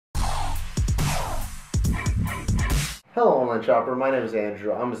Hello online shopper, my name is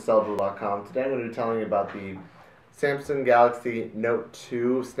Andrew, I'm with Celldrill.com. Today I'm going to be telling you about the Samsung Galaxy Note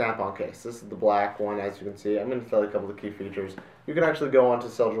 2 Snap-on case. This is the black one, as you can see. I'm going to tell you a couple of the key features. You can actually go onto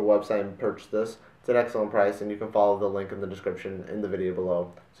Celldrill website and purchase this. It's an excellent price, and you can follow the link in the description in the video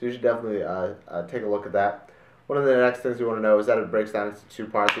below. So you should definitely take a look at that. One of the next things you want to know is that it breaks down into two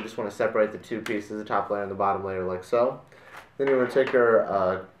parts. You just want to separate the two pieces, the top layer and the bottom layer, like so. Then you want to take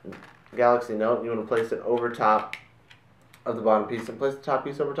your Galaxy Note and you want to place it over top of the bottom piece and place the top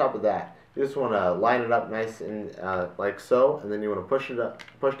piece over top of that. You just want to line it up nice and like so, and then you want to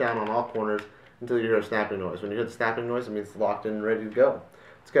push down on all corners until you hear a snapping noise. When you hear the snapping noise, it means it's locked in and ready to go.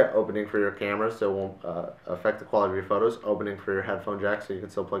 It's got opening for your camera, so it won't affect the quality of your photos. Opening for your headphone jack, so you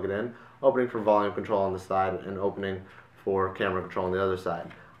can still plug it in. Opening for volume control on the side, and opening for camera control on the other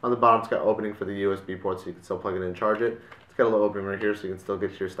side. On the bottom, it's got opening for the USB port, so you can still plug it in and charge it. It's got a little opening right here, so you can still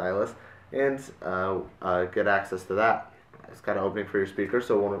get your stylus and get access to that. It's got an opening for your speaker,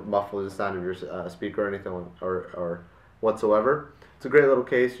 so it won't muffle the sound of your speaker or anything or whatsoever. It's a great little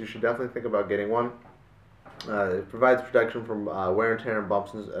case. You should definitely think about getting one. It provides protection from wear and tear and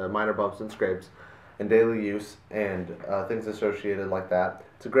bumps and, minor bumps and scrapes and daily use and things associated like that.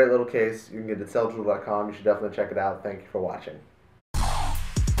 It's a great little case. You can get it at celldrill.com. You should definitely check it out. Thank you for watching.